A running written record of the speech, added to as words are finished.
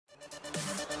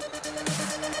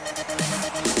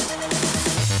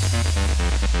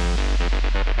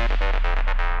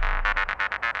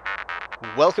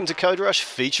Welcome to CodeRush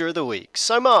Feature of the Week.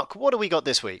 So Mark, what do we got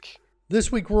this week?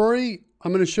 This week, Rory,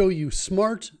 I'm going to show you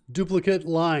Smart Duplicate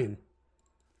Line.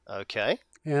 Okay.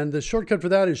 And the shortcut for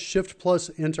that is Shift plus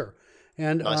Enter.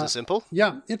 And nice and simple.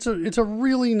 Yeah, it's a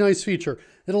really nice feature.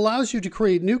 It allows you to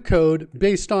create new code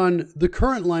based on the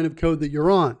current line of code that you're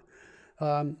on.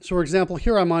 So for example,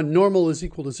 here I'm on normal is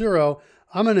equal to 0.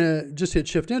 I'm going to just hit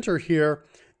Shift Enter here.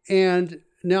 And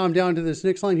now I'm down to this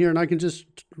next line here, and I can just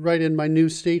write in my new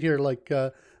state here, like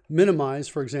minimize,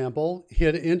 for example,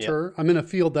 hit Enter. Yep. I'm in a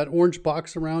field. That orange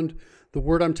box around the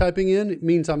word I'm typing in, it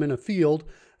means I'm in a field.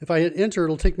 If I hit Enter,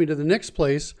 it'll take me to the next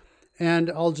place,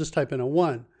 and I'll just type in a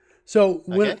 1. So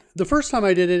when the first time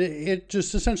I did it, it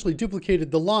just essentially duplicated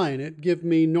the line. It gave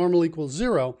me normal equals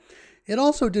 0. It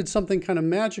also did something kind of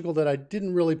magical that I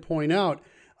didn't really point out.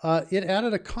 It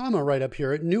added a comma right up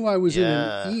here. It knew I was in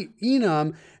an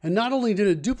enum, and not only did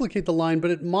it duplicate the line, but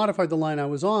it modified the line I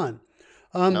was on.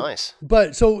 Nice.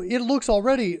 But so it looks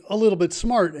already a little bit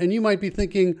smart, and you might be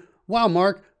thinking, wow,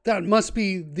 Mark, that must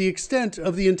be the extent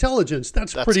of the intelligence.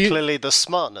 That's pretty clearly the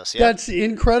smartness. Yeah. That's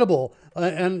incredible.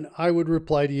 And I would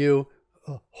reply to you,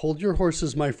 hold your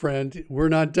horses, my friend. We're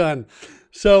not done.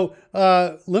 So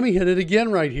let me hit it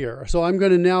again right here. So I'm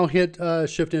going to now hit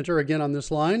Shift Enter again on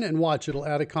this line, and watch, it'll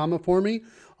add a comma for me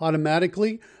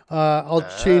automatically. I'll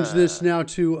change this now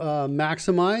to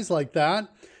maximize like that.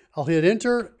 I'll hit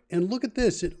Enter, and look at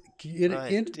this.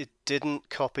 It didn't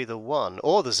copy the 1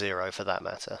 or the 0 for that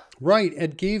matter. Right.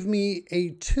 It gave me a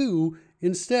 2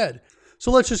 instead.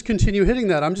 So let's just continue hitting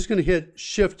that. I'm just going to hit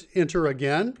Shift Enter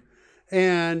again.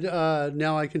 And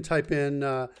now I can type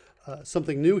in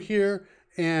something new here.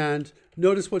 And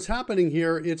notice what's happening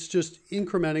here. It's just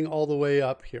incrementing all the way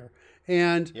up here.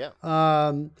 And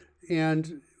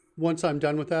once I'm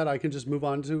done with that, I can just move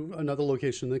on to another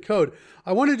location in the code.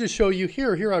 I wanted to show you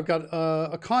here. Here I've got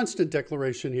a constant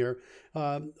declaration here.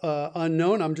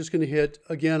 Unknown. I'm just going to hit,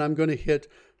 again, I'm going to hit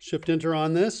Shift Enter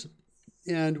on this.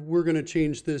 And we're going to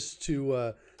change this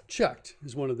to checked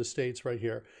is one of the states right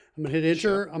here. I'm going to hit Enter.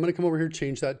 Sure. I'm going to come over here,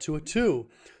 change that to a 2.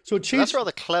 So it changed. That's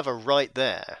rather clever right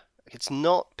there. It's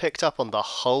not picked up on the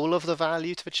whole of the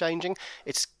value for changing.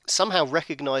 It's somehow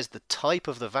recognized the type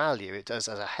of the value as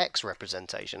a hex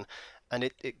representation.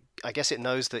 And I guess it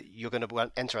knows that you're going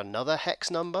to enter another hex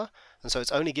number. And so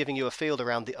it's only giving you a field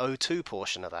around the O2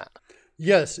 portion of that.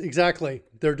 Yes, exactly.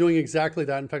 They're doing exactly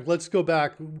that. In fact, let's go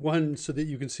back one so that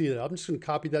you can see that. I'm just going to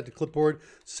copy that to clipboard,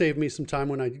 save me some time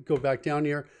when I go back down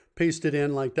here, paste it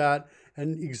in like that.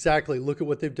 And exactly, look at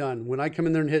what they've done. When I come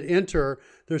in there and hit Enter,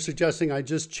 they're suggesting I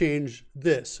just change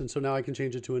this. And so now I can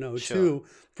change it to an O2,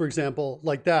 for example,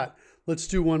 like that. Let's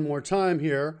do one more time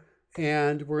here.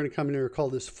 And we're going to come in here and call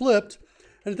this flipped.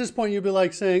 And at this point, you'll be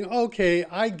like saying, okay,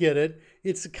 I get it.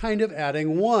 It's kind of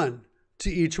adding 1 to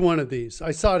each one of these.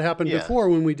 I saw it happen before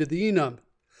when we did the enum.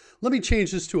 Let me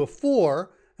change this to a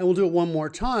 4, and we'll do it one more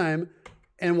time,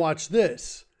 and watch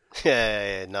this.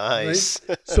 Yeah, nice.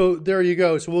 Right? So there you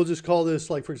go. So we'll just call this,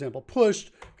 like, for example,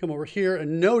 pushed. Come over here,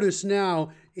 and notice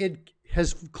now it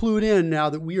has clued in now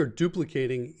that we are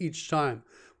duplicating each time.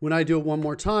 When I do it one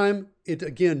more time, it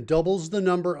again doubles the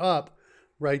number up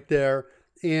right there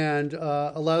and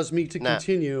allows me to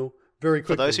continue very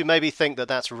quickly. For those who maybe think that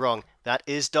that's wrong, that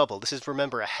is double. This is,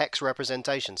 remember, a hex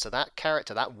representation. So that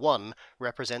character, that 1,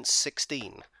 represents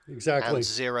 16. Exactly. And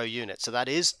 0 units. So that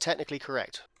is technically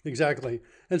correct. Exactly.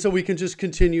 And so we can just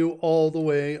continue all the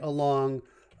way along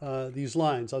these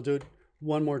lines. I'll do it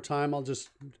one more time. I'll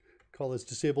just call this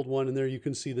disabled 1, and there you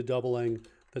can see the doubling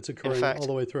that's occurring all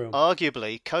the way through.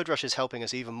 Arguably, CodeRush is helping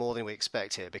us even more than we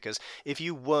expect here, because if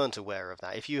you weren't aware of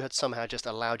that, if you had somehow just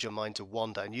allowed your mind to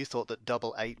wander and you thought that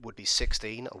double 8 would be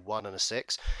 16, a 1 and a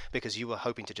 6, because you were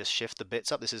hoping to just shift the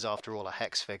bits up, this is after all a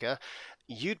hex figure,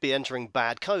 you'd be entering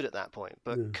bad code at that point.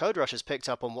 But CodeRush has picked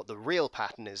up on what the real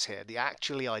pattern is here, the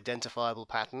actually identifiable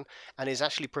pattern, and is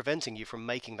actually preventing you from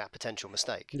making that potential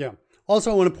mistake. Yeah.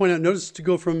 Also, I want to point out, notice to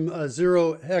go from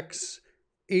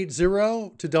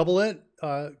 0x80 to double it,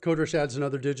 CodeRush adds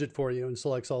another digit for you and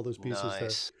selects all those pieces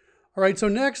there. All right, so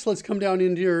next let's come down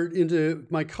into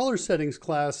my color settings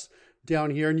class down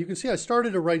here. And you can see I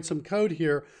started to write some code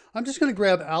here. I'm just going to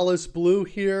grab Alice Blue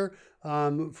here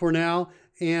for now.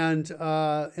 And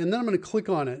then I'm going to click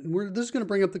on it. And this is going to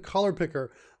bring up the color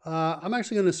picker. I'm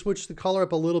actually going to switch the color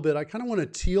up a little bit. I kind of want a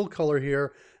teal color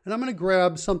here. And I'm going to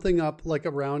grab something up like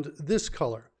around this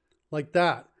color, like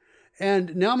that.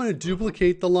 And now I'm going to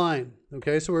duplicate the line.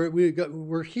 Okay, so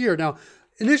we're here. Now,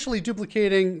 initially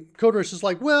duplicating, CodeRush is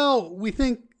like, well, we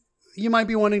think you might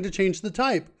be wanting to change the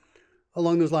type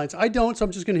along those lines. I don't, so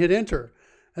I'm just going to hit Enter.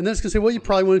 And then it's going to say, well, you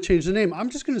probably want to change the name. I'm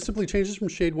just going to simply change this from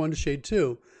shade 1 to shade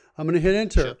 2. I'm going to hit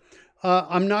Enter.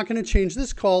 I'm not going to change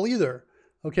this call either.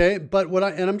 Okay, but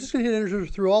I'm just going to hit enter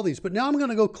through all these. But now I'm going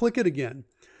to go click it again.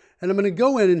 And I'm going to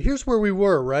go in, and here's where we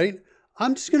were, right?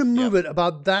 I'm just going to move it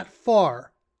about that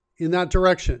far in that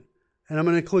direction. And I'm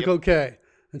going to click OK.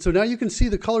 And so now you can see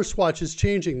the color swatch is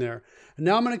changing there. And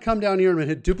now I'm going to come down here and I'm going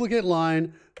to hit duplicate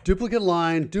line, duplicate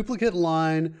line, duplicate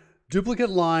line,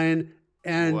 duplicate line,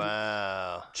 and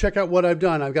check out what I've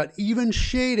done. I've got even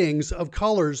shadings of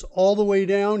colors all the way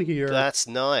down here. That's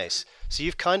nice. So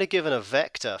you've kind of given a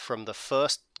vector from the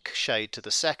first shade to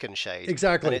the second shade.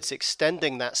 Exactly. And it's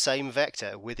extending that same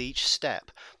vector with each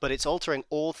step, but it's altering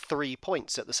all 3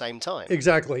 points at the same time.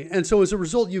 Exactly. And so as a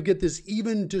result, you get this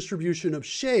even distribution of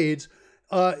shades,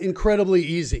 incredibly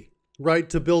easy, right,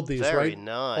 to build these, Very right?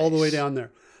 nice. All the way down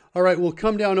there. All right, we'll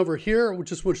come down over here. We'll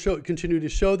just continue to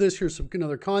show this. Here's some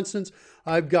other constants.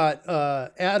 I've got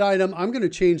add item. I'm going to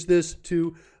change this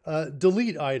to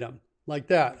delete item, like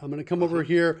that. I'm going to come over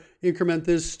here, increment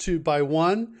this by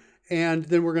 1, and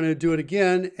then we're going to do it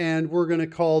again, and we're going to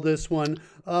call this one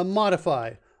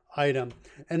modify item.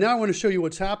 And now I want to show you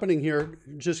what's happening here.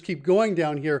 Just keep going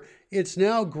down here. It's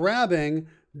now grabbing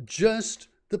just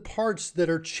the parts that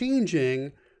are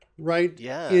changing, right,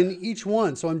 in each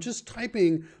one. So I'm just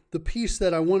typing the piece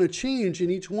that I want to change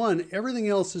in each one. Everything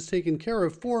else is taken care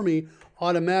of for me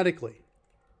automatically.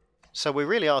 So we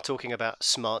really are talking about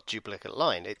smart duplicate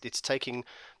line. It's taking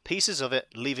pieces of it,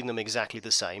 leaving them exactly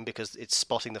the same because it's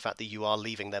spotting the fact that you are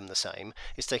leaving them the same.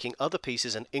 It's taking other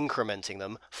pieces and incrementing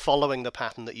them, following the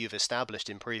pattern that you've established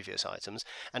in previous items.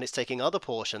 And it's taking other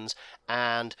portions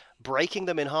and breaking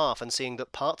them in half and seeing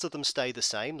that parts of them stay the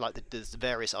same, like there's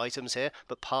various items here,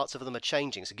 but parts of them are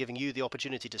changing. So giving you the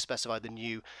opportunity to specify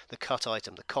the cut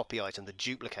item, the copy item, the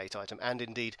duplicate item, and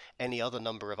indeed any other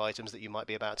number of items that you might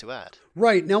be about to add.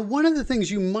 Right. Now, one of the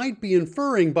things you might be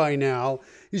inferring by now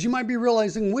is you might be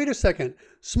realizing, wait a second,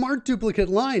 smart duplicate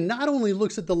line not only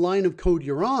looks at the line of code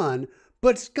you're on,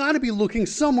 but it's got to be looking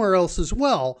somewhere else as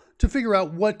well to figure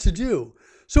out what to do.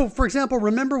 So for example,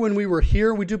 remember when we were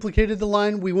here, we duplicated the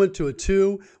line, we went to a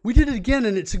 2, we did it again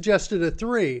and it suggested a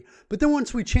 3. But then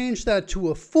once we changed that to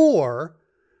a 4,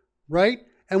 right,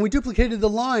 and we duplicated the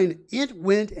line, it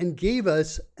went and gave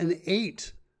us an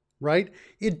 8. Right?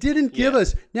 It didn't give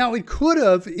us, now it could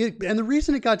have, and the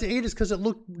reason it got to 8 is because it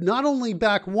looked not only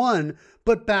back 1,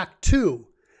 but back 2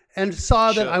 and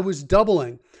saw that I was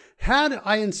doubling. Had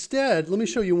I instead, let me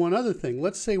show you one other thing.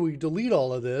 Let's say we delete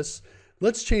all of this.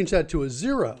 Let's change that to a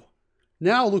 0.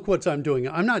 Now look what I'm doing.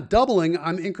 I'm not doubling,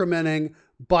 I'm incrementing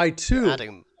by 2.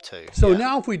 Adding 2. So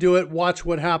now if we do it, watch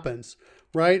what happens,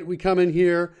 right? We come in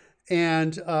here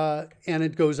and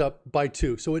it goes up by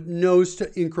 2. So it knows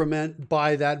to increment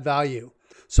by that value.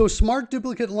 So smart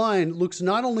duplicate line looks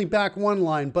not only back 1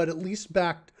 line, but at least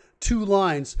back 2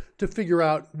 lines to figure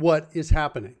out what is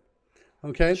happening.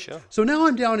 Okay. Sure. So now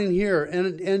I'm down in here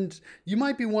and you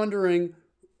might be wondering,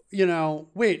 you know,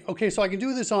 wait, okay, so I can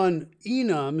do this on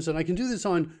enums and I can do this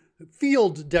on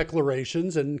field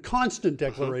declarations and constant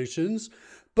declarations,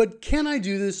 but can I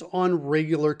do this on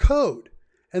regular code?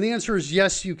 And the answer is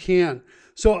yes, you can.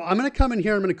 So I'm going to come in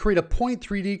here, I'm going to create a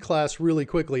point3D class really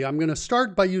quickly. I'm going to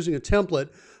start by using a template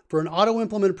for an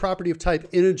auto-implemented property of type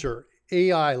integer,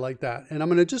 AI like that. And I'm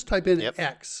going to just type in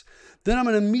X. Then I'm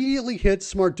going to immediately hit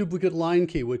smart duplicate line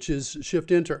key, which is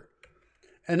shift enter.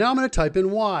 And now I'm going to type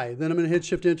in Y. Then I'm going to hit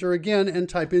shift enter again and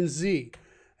type in Z.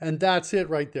 And that's it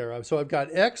right there. So I've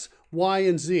got X, Y,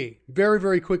 and Z very,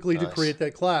 very quickly to create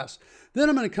that class. Then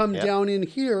I'm going to come down in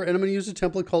here and I'm going to use a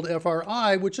template called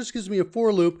FRI, which just gives me a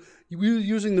for loop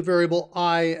using the variable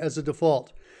I as a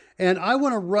default. And I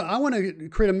want to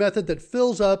create a method that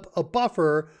fills up a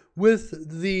buffer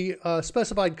with the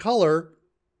specified color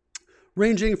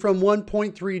ranging from one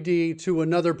 0.3D to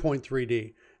another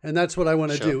 0.3D. And that's what I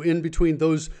want to do in between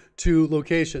those 2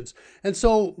 locations. And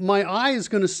so my I is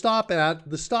going to stop at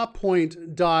the stop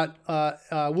point dot,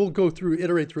 we'll go through,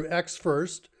 iterate through X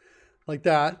first, like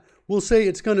that. We'll say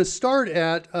it's going to start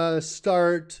at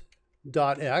start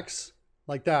dot X,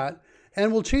 like that.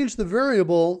 And we'll change the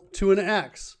variable to an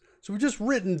X. So we've just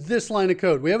written this line of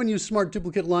code. We haven't used smart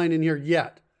duplicate line in here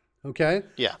yet. Okay?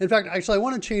 Yeah. In fact, actually, I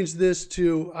want to change this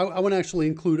to, I want to actually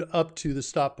include up to the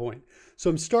stop point. So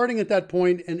I'm starting at that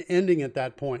point and ending at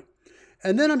that point.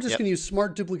 And then I'm just going to use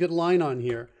smart duplicate line on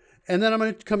here. And then I'm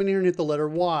going to come in here and hit the letter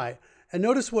Y. And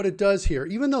notice what it does here.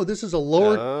 Even though this is a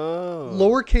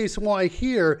lowercase y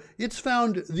here, it's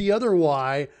found the other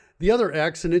y, the other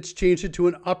x, and it's changed it to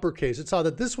an uppercase. It saw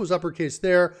that this was uppercase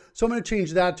there, so I'm going to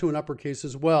change that to an uppercase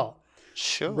as well.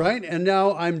 Sure. Right? And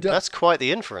now I'm done. That's quite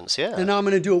the inference, yeah. And now I'm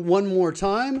going to do it one more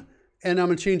time, and I'm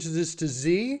going to change this to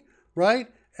Z, right?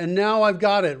 And now I've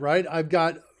got it, right? I've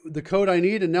got the code I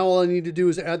need, and now all I need to do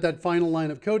is add that final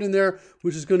line of code in there,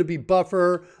 which is going to be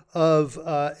buffer of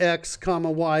x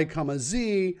comma y comma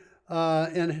z,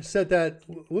 and set that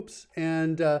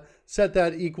set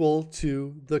that equal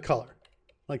to the color,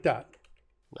 like that.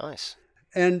 Nice.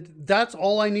 And that's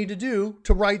all I need to do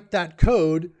to write that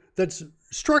code that's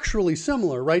structurally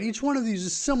similar, right? Each one of these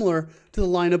is similar to the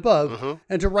line above,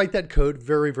 and to write that code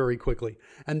very, very quickly.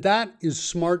 And that is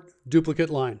smart duplicate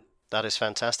line. That is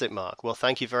fantastic, Mark. Well,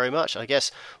 thank you very much. I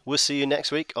guess we'll see you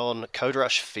next week on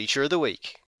CodeRush Feature of the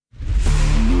Week.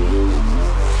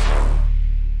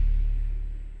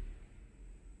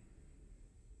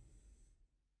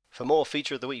 For more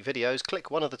Feature of the Week videos,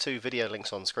 click one of the 2 video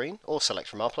links on screen or select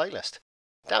from our playlist.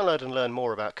 Download and learn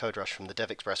more about CodeRush from the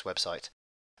DevExpress website.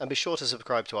 And be sure to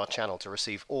subscribe to our channel to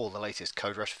receive all the latest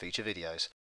CodeRush feature videos.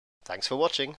 Thanks for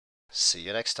watching. See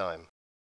you next time.